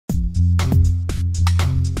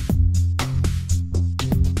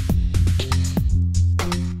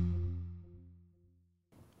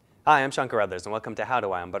Hi, I'm Sean Carruthers, and welcome to How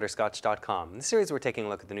Do I on Butterscotch.com. In this series, we're taking a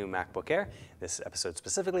look at the new MacBook Air. This episode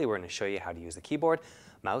specifically, we're going to show you how to use the keyboard,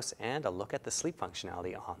 mouse, and a look at the sleep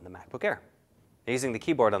functionality on the MacBook Air. Using the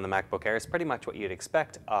keyboard on the MacBook Air is pretty much what you'd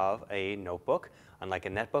expect of a notebook. Unlike a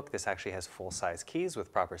netbook, this actually has full-size keys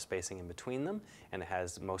with proper spacing in between them, and it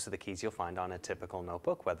has most of the keys you'll find on a typical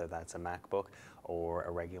notebook, whether that's a MacBook or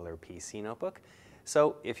a regular PC notebook.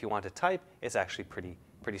 So if you want to type, it's actually pretty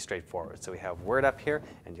straightforward. So we have Word up here,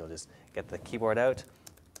 and you'll just get the keyboard out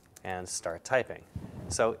and start typing.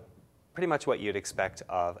 So pretty much what you'd expect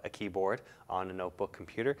of a keyboard on a notebook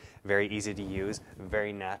computer. Very easy to use,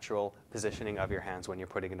 very natural positioning of your hands when you're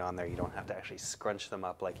putting it on there. You don't have to actually scrunch them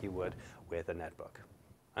up like you would with a netbook.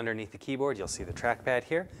 Underneath the keyboard, you'll see the trackpad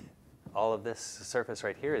here. All of this surface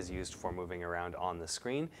right here is used for moving around on the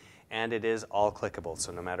screen, and it is all clickable.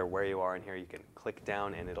 So no matter where you are in here, you can click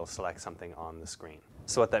down and it'll select something on the screen.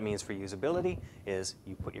 So what that means for usability is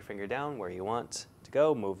you put your finger down where you want to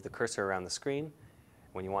go, move the cursor around the screen.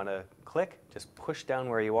 When you want to click, just push down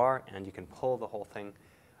where you are, and you can pull the whole thing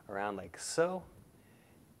around like so.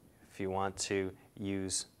 If you want to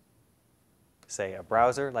use, say, a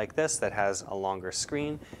browser like this that has a longer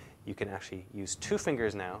screen, you can actually use two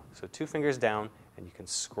fingers now. So two fingers down, and you can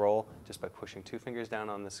scroll just by pushing two fingers down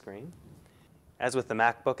on the screen. As with the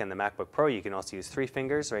MacBook and the MacBook Pro, you can also use three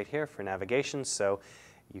fingers right here for navigation. So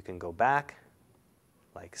you can go back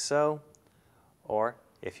like so, or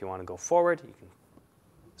if you want to go forward, you can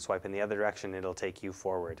swipe in the other direction, it'll take you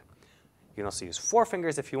forward. You can also use four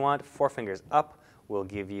fingers if you want. Four fingers up will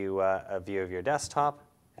give you a view of your desktop,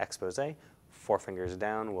 expose. Four fingers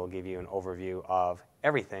down will give you an overview of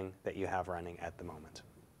everything that you have running at the moment.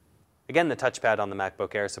 Again, the touchpad on the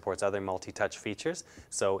MacBook Air supports other multi-touch features.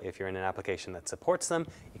 So if you're in an application that supports them,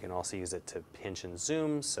 you can also use it to pinch and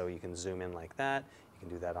zoom. So you can zoom in like that. You can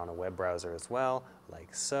do that on a web browser as well,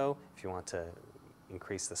 like so. If you want to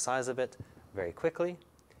increase the size of it very quickly.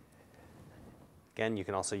 Again, you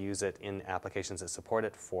can also use it in applications that support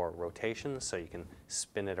it for rotation. So you can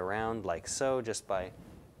spin it around like so just by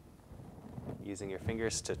using your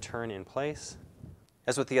fingers to turn in place.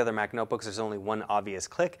 As with the other Mac notebooks, there's only one obvious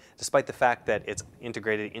click, despite the fact that it's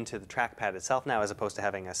integrated into the trackpad itself now, as opposed to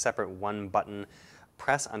having a separate one-button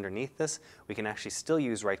press underneath this. We can actually still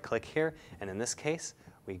use right-click here, and in this case,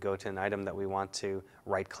 we go to an item that we want to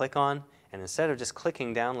right-click on, and instead of just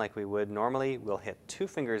clicking down like we would normally, we'll hit two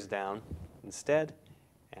fingers down instead,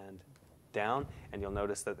 and down, and you'll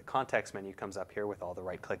notice that the context menu comes up here with all the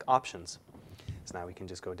right-click options. So now we can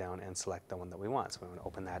just go down and select the one that we want. So we want to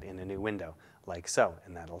open that in a new window, like so,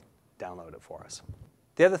 and that'll download it for us.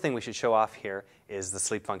 The other thing we should show off here is the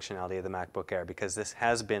sleep functionality of the MacBook Air, because this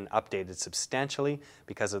has been updated substantially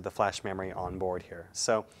because of the flash memory on board here.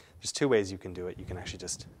 So there's two ways you can do it. You can actually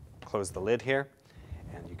just close the lid here,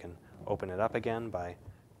 and you can open it up again by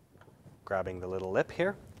grabbing the little lip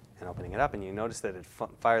here and opening it up, and you notice that it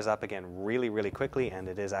fires up again really quickly, and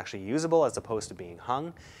it is actually usable as opposed to being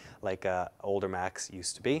hung like older Macs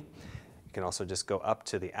used to be. You can also just go up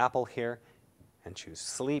to the Apple here and choose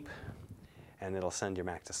sleep, and it'll send your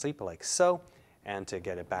Mac to sleep like so. And to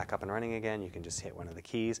get it back up and running again, you can just hit one of the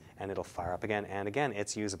keys and it'll fire up again, and again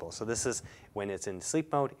it's usable. So this is when it's in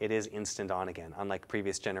sleep mode, it is instant on again, unlike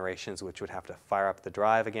previous generations which would have to fire up the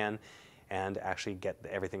drive again and actually get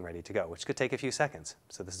everything ready to go, which could take a few seconds.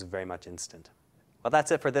 So this is very much instant. Well,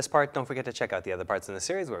 that's it for this part. Don't forget to check out the other parts in the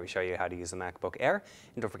series where we show you how to use the MacBook Air.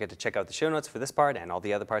 And don't forget to check out the show notes for this part and all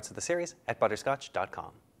the other parts of the series at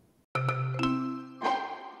Butterscotch.com.